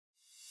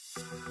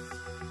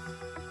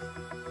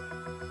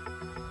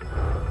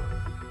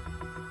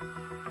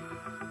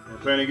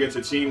playing against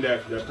a team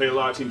that play a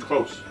lot of teams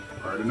close.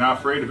 All right, they're not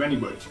afraid of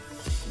anybody.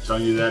 I'm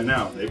telling you that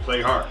now. They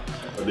play hard,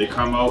 but they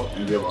come out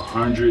and give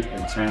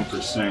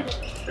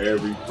 110%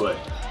 every play.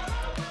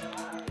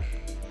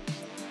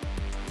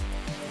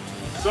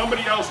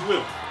 Somebody else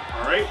will,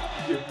 all right?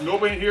 If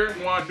nobody here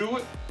want to do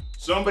it,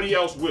 somebody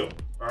else will,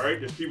 all right?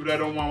 There's people that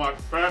don't want like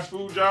fast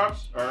food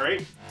jobs, all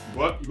right?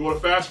 But you go to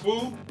fast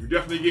food, you're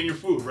definitely getting your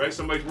food, right?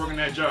 Somebody's working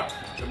that job.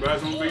 Some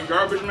guys don't be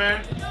garbage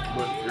man,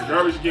 but your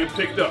garbage is getting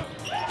picked up.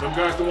 Some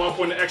guys don't want to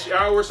put in the extra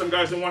hours. Some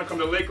guys don't want to come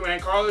to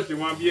Lakeland College. They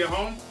want to be at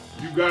home.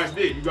 You guys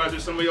did. You guys are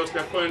somebody else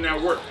that put in that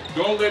work.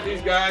 Don't let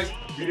these guys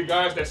be the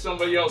guys that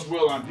somebody else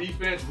will on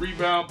defense,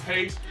 rebound,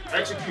 pace,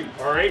 execute,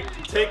 all right?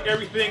 Take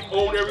everything,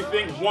 own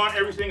everything, want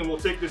everything, and we'll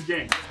take this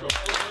game.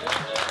 Let's go.